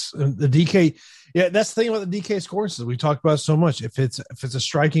 it's the DK. Yeah, that's the thing about the DK scoring system. We talked about it so much. If it's a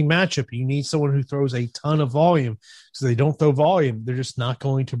striking matchup, you need someone who throws a ton of volume. So they don't throw volume, they're just not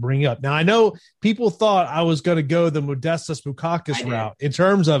going to bring up. Now I know people thought I was going to go the Modestas Bukauskas route in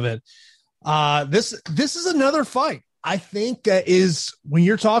terms of it. This is another fight. I think that is when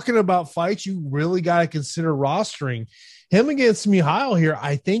you're talking about fights, you really got to consider rostering him against Mihail here.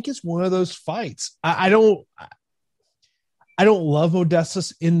 I think it's one of those fights. I don't love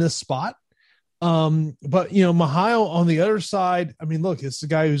Modestas in this spot. But Mihail on the other side, I mean, look, it's the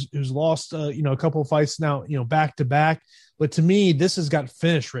guy who's lost, a couple of fights now, back to back. But to me, this has got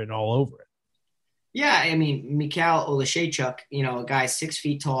finish written all over it. Yeah, I mean, Mikhail Oleksiejczuk, a guy 6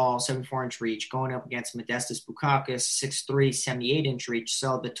 feet tall, 7'4" reach, going up against Modestas Bukauskas, 6'3", 78" reach.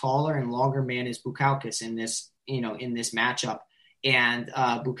 So the taller and longer man is Bukauskas in this matchup. And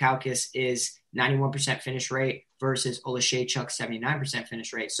Bukauskas is 91% finish rate versus Oleksiejczuk 79%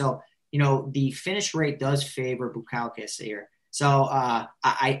 finish rate. So, the finish rate does favor Bukauskas here. So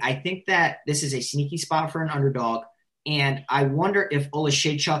I think that this is a sneaky spot for an underdog. And I wonder if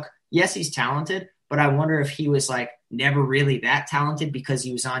Oleksiejczuk, yes, he's talented, but I wonder if he was never really that talented because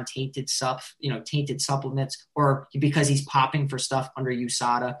he was on tainted supplements, or because he's popping for stuff under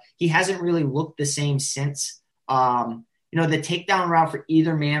USADA. He hasn't really looked the same since. The takedown route for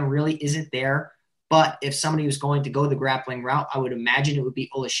either man really isn't there. But if somebody was going to go the grappling route, I would imagine it would be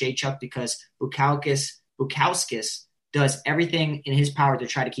Oleksiejczuk because Bukauskas does everything in his power to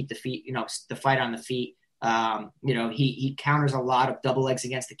try to keep the fight on the feet. He counters a lot of double legs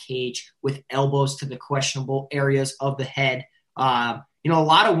against the cage with elbows to the questionable areas of the head. A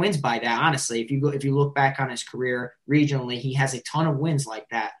lot of wins by that, honestly. If you look back on his career regionally, he has a ton of wins like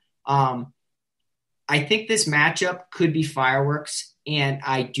that. I think this matchup could be fireworks, and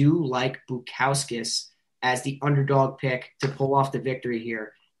I do like Bukauskas as the underdog pick to pull off the victory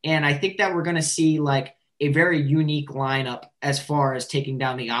here. And I think that we're going to see a very unique lineup as far as taking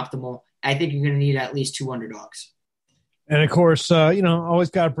down the optimal. I think you're going to need at least 2 underdogs. And of course, always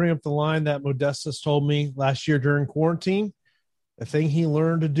got to bring up the line that Modestas told me last year during quarantine. The thing he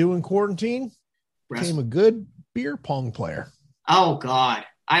learned to do in quarantine, became a good beer pong player. Oh God.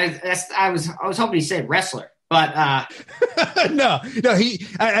 I was hoping he said wrestler, but no, he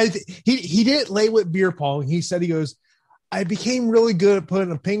didn't lay with beer pong. He said, he goes, I became really good at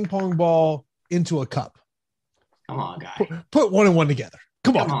putting a ping pong ball into a cup. Come on, guy. Put one and one together.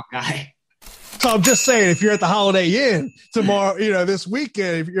 Come on, guy. So I'm just saying, if you're at the Holiday Inn tomorrow, this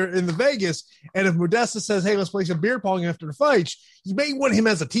weekend, if you're in the Vegas, and if Modesta says, hey, let's play some beer pong after the fight, you may want him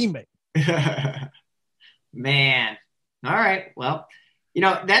as a teammate. Man. All right. Well,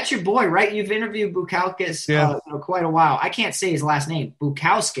 that's your boy, right? You've interviewed Bukauskas quite a while. I can't say his last name,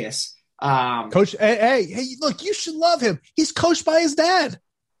 Bukauskas. Coach, hey, look, you should love him. He's coached by his dad.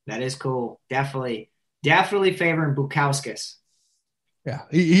 That is cool. Definitely favoring Bukauskas. Yeah,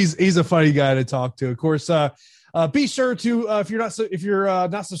 he's a funny guy to talk to. Of course, be sure to if you're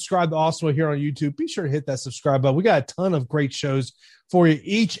not subscribed to Osmo here on YouTube, be sure to hit that subscribe button. We got a ton of great shows for you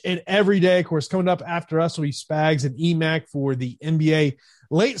each and every day. Of course, coming up after us will be Spags and EMAC for the NBA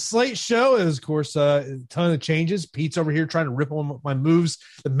late slate show. Is of course a ton of changes. Pete's over here trying to rip on my moves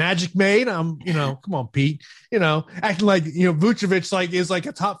the Magic made. I'm come on, Pete. Acting like Vucevic is like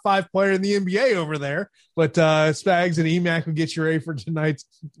a top 5 player in the NBA over there. But Spags and EMAC will get you ready for tonight's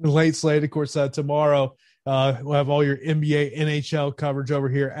late slate. Of course, tomorrow. We'll have all your NBA, NHL coverage over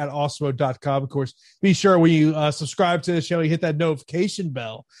here at Osmo.com. Of course, be sure when you subscribe to the show, you hit that notification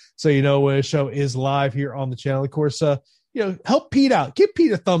bell so you know when a show is live here on the channel. Of course, help Pete out. Give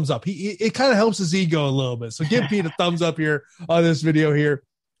Pete a thumbs up. It kind of helps his ego a little bit. So give Pete a thumbs up here on this video here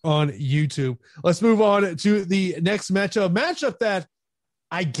on YouTube. Let's move on to the next matchup. A matchup that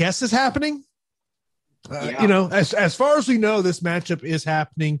I guess is happening. As far as we know, this matchup is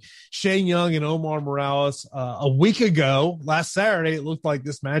happening. Shane Young and Omar Morales. A week ago, last Saturday, it looked like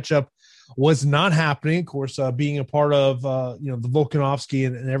this matchup was not happening. Of course, being a part of the Volkanovski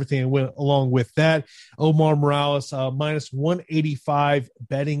and everything that went along with that. Omar Morales minus 185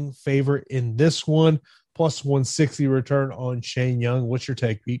 betting favorite in this one, plus 160 return on Shane Young. What's your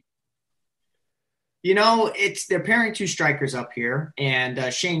take, Pete? They're pairing two strikers up here,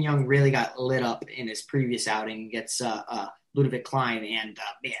 and Shane Young really got lit up in his previous outing against Ludovic Klein, and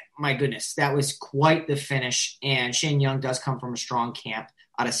man, my goodness, that was quite the finish. And Shane Young does come from a strong camp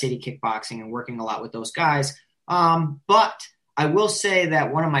out of City Kickboxing and working a lot with those guys. But I will say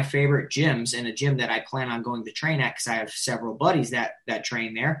that one of my favorite gyms, and a gym that I plan on going to train at because I have several buddies that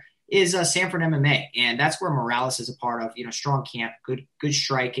train there, is Sanford MMA, and that's where Morales is a part of. Strong camp, good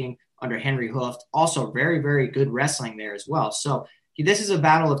striking under Henry Hooft. Also very, very good wrestling there as well. So this is a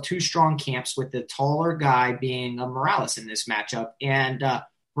battle of two strong camps with the taller guy being Morales in this matchup. And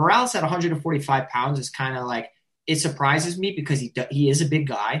Morales at 145 pounds is kind of like, it surprises me because he is a big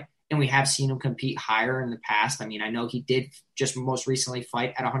guy, and we have seen him compete higher in the past. I mean, I know he did just most recently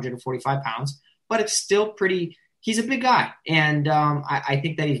fight at 145 pounds, but it's still he's a big guy. And I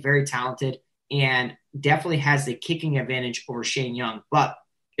think that he's very talented and definitely has the kicking advantage over Shane Young. But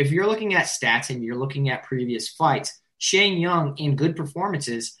if you're looking at stats and you're looking at previous fights, Shane Young in good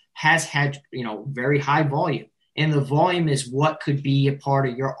performances has had, very high volume. And the volume is what could be a part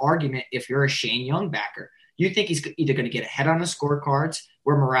of your argument if you're a Shane Young backer. You think he's either going to get ahead on the scorecards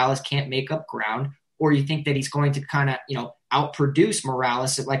where Morales can't make up ground, or you think that he's going to kind of, outproduce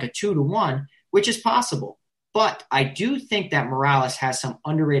Morales at like a 2-1, which is possible. But I do think that Morales has some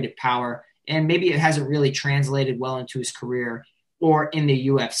underrated power, and maybe it hasn't really translated well into his career or in the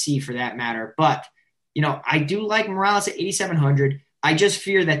UFC for that matter. But, I do like Morales at 8,700. I just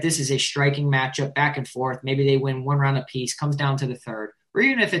fear that this is a striking matchup back and forth. Maybe they win one round apiece, comes down to the third. Or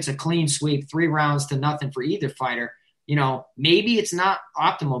even if it's a clean sweep, 3 rounds to nothing for either fighter, maybe it's not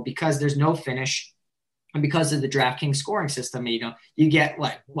optimal because there's no finish and because of the DraftKings scoring system. You get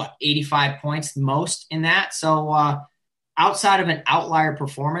 85 points most in that. So outside of an outlier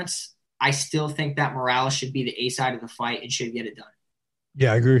performance, I still think that Morales should be the A side of the fight and should get it done.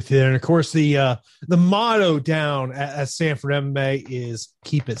 Yeah, I agree with you. And of course, the motto down at Sanford MMA is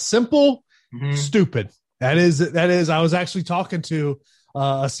keep it simple, stupid. That is. I was actually talking to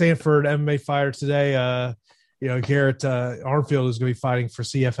a Sanford MMA fighter today. Garrett Armfield is going to be fighting for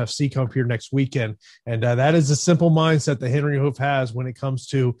CFFC come up here next weekend, and that is a simple mindset that Henry Hoof has when it comes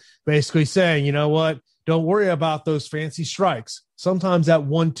to basically saying, you know what, don't worry about those fancy strikes. Sometimes that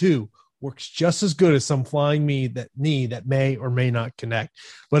 1-2 works just as good as some flying knee that may or may not connect.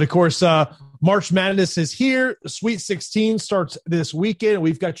 But of course, March Madness is here. Sweet 16 starts this weekend.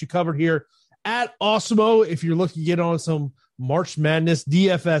 We've got you covered here at Osmo. If you're looking to get on some March Madness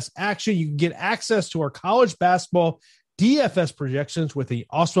DFS action, you can get access to our college basketball DFS projections with the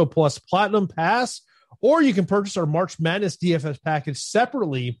Osmo Plus Platinum Pass, or you can purchase our March Madness DFS package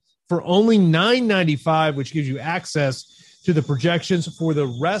separately for only $9.95, which gives you access to the projections for the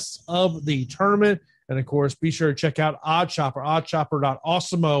rest of the tournament. And of course, be sure to check out OddsShopper,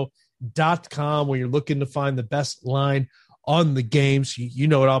 oddshopper.osmo.com, where you're looking to find the best line on the games. You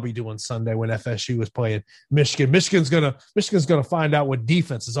know what I'll be doing Sunday when FSU is playing Michigan. Michigan's gonna find out what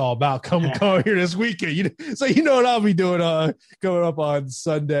defense is all about coming here this weekend. So you know what I'll be doing coming up on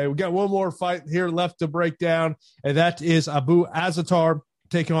Sunday. We got one more fight here left to break down, and that is Abu Azaitar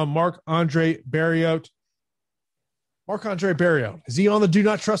taking on Marc-Andre Barriault. Marc-Andre Barriault, is he on the do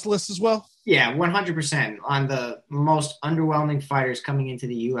not trust list as well? Yeah, 100% on the most underwhelming fighters coming into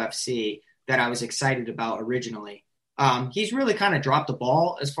the UFC that I was excited about originally. He's really kind of dropped the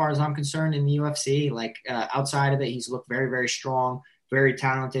ball as far as I'm concerned in the UFC. Like outside of it, he's looked very, very strong, very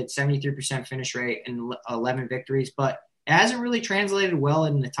talented, 73% finish rate and 11 victories, but it hasn't really translated well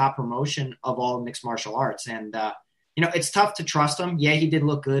in the top promotion of all mixed martial arts. And, it's tough to trust him. Yeah, he did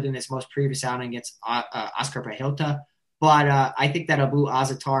look good in his most previous outing against Oscar Pajota, but I think that Abu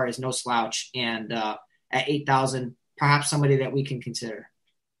Azaitar is no slouch. And at 8,000, perhaps somebody that we can consider.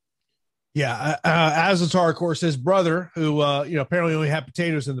 Yeah, Azaitar, of course, his brother, who apparently only had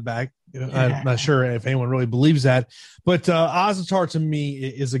potatoes in the bag. I'm not sure if anyone really believes that, but Azaitar to me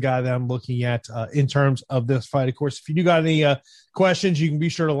is a guy that I'm looking at in terms of this fight. Of course, if you do got any questions, you can be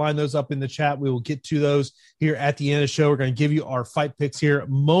sure to line those up in the chat. We will get to those here at the end of the show. We're going to give you our fight picks here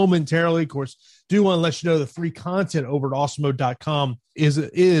momentarily. Of course, do want to let you know the free content over at awesemo.com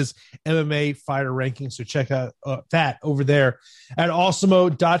is MMA fighter ranking. So check out that over there at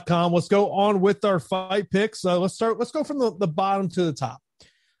awesemo.com. Let's go on with our fight picks. Let's go from the bottom to the top.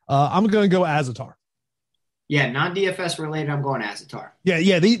 I'm going to go Azaitar. Yeah, non-DFS related, I'm going Azaitar.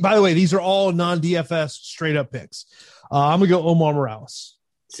 Yeah. By the way, these are all non-DFS straight up picks. I'm going to go Omar Morales.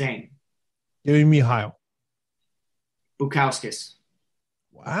 Same. Give me Mihail. Bukauskas.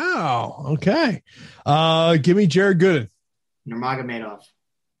 Wow. Okay. Give me Jared Gooden. Nurmagomedov.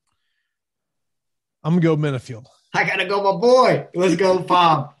 I'm going to go Minifield. I got to go my boy. Let's go,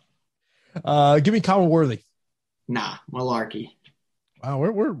 Bob. Give me Conor Worthy. Nah, malarkey. Wow,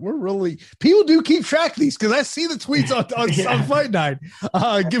 we're really people do keep track of these because I see the tweets on Fight Night.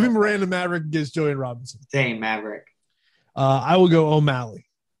 Give him Miranda Maverick against Joanne Robinson. Same Maverick. I will go O'Malley.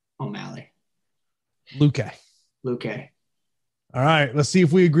 Luque. All right, let's see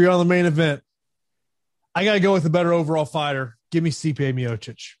if we agree on the main event. I got to go with the better overall fighter. Give me Stipe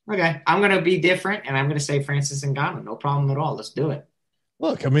Miocic. Okay, I'm going to be different, and I'm going to say Francis Ngannou. No problem at all. Let's do it.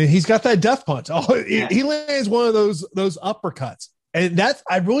 Look, I mean, he's got that death punch. He lands one of those uppercuts. And that's,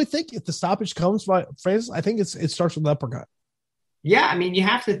 I really think if the stoppage comes by Francis, I think it starts with the uppercut. Yeah, I mean, you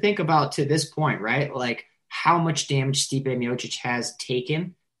have to think about to this point, right? Like how much damage Stipe Miocic has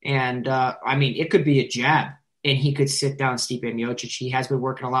taken. And, it could be a jab, and he could sit down Stipe Miocic. He has been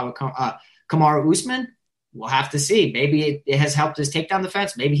working a lot with Kamaru Usman. We'll have to see. Maybe it has helped his takedown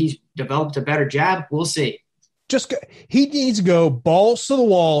defense. Maybe he's developed a better jab. We'll see. He needs to go balls to the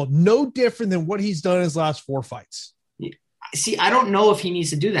wall, no different than what he's done in his last 4 fights. See, I don't know if he needs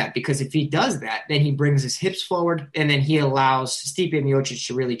to do that, because if he does that, then he brings his hips forward, and then he allows Stipe Miocic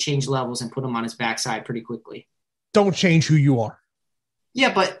to really change levels and put him on his backside pretty quickly. Don't change who you are.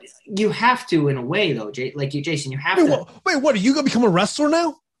 Yeah, but you have to in a way, though, Jason. You have to. Wait, what? Are you going to become a wrestler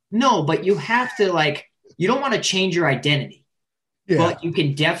now? No, but you have to, you don't want to change your identity. Yeah. But you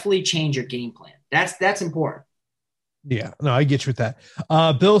can definitely change your game plan. That's important. Yeah, no, I get you with that.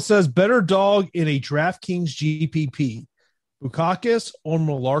 Bill says, better dog in a DraftKings GPP. Bukauskas or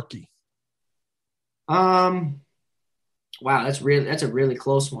Malarkey? Wow, that's a really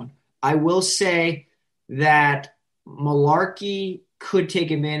close one. I will say that Malarkey could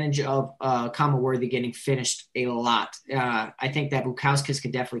take advantage of Conor Worthy getting finished a lot. I think that Bukauskas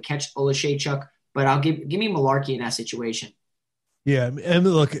could definitely catch Oleksiejczuk, but I'll give me Malarkey in that situation. Yeah, and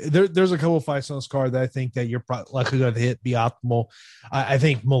look, there's a couple of fights on this card that I think that you're likely going to hit be optimal. I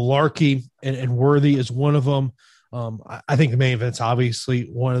think Malarkey and Worthy is one of them. I think the main event's obviously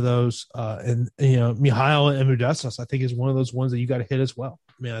one of those, and Mihail and Modestas, I think, is one of those ones that you got to hit as well.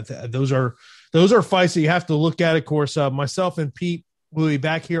 I mean, those are fights that you have to look at. Of course, myself and Pete will be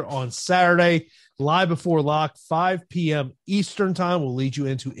back here on Saturday, live before lock, 5 p.m. Eastern time. We'll lead you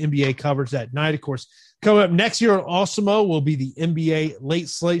into NBA coverage that night. Of course, coming up next year on Awesemo will be the NBA Late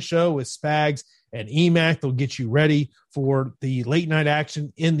Slate Show with Spags and EMAC. They'll get you ready for the late night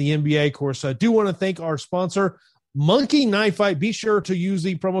action in the NBA. Of course, I do want to thank our sponsor, Monkey Knife Fight. Be sure to use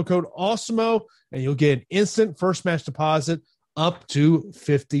the promo code Awesemo, and you'll get an instant first match deposit up to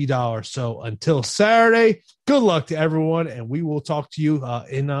 $50. So until Saturday, good luck to everyone, and we will talk to you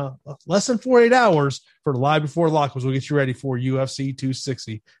in less than 48 hours for Live Before Lock, as we'll get you ready for UFC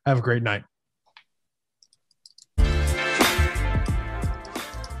 260. Have a great night.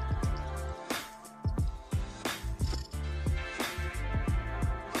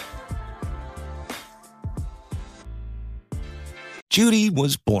 Judy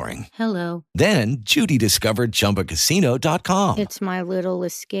was boring. Hello. Then Judy discovered ChumbaCasino.com. It's my little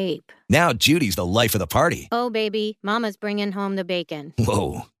escape. Now Judy's the life of the party. Oh, baby, mama's bringing home the bacon.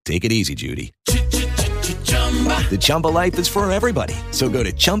 Whoa, take it easy, Judy. The Chumba life is for everybody. So go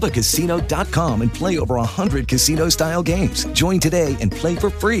to ChumbaCasino.com and play over 100 casino-style games. Join today and play for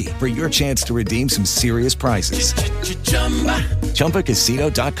free for your chance to redeem some serious prizes.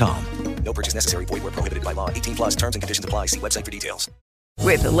 ChumbaCasino.com. No purchase necessary. Void where prohibited by law. 18 plus terms and conditions apply. See website for details.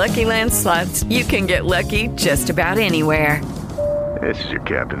 With the Lucky Land Slots, you can get lucky just about anywhere. This is your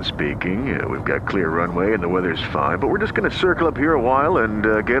captain speaking. We've got clear runway and the weather's fine, but we're just going to circle up here a while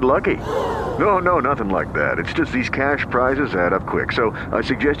and get lucky. No, nothing like that. It's just these cash prizes add up quick. So I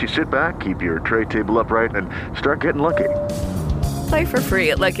suggest you sit back, keep your tray table upright, and start getting lucky. Play for free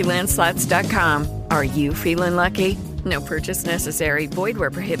at LuckyLandSlots.com. Are you feeling lucky? No purchase necessary. Void where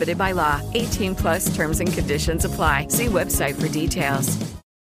prohibited by law. 18 plus terms and conditions apply. See website for details.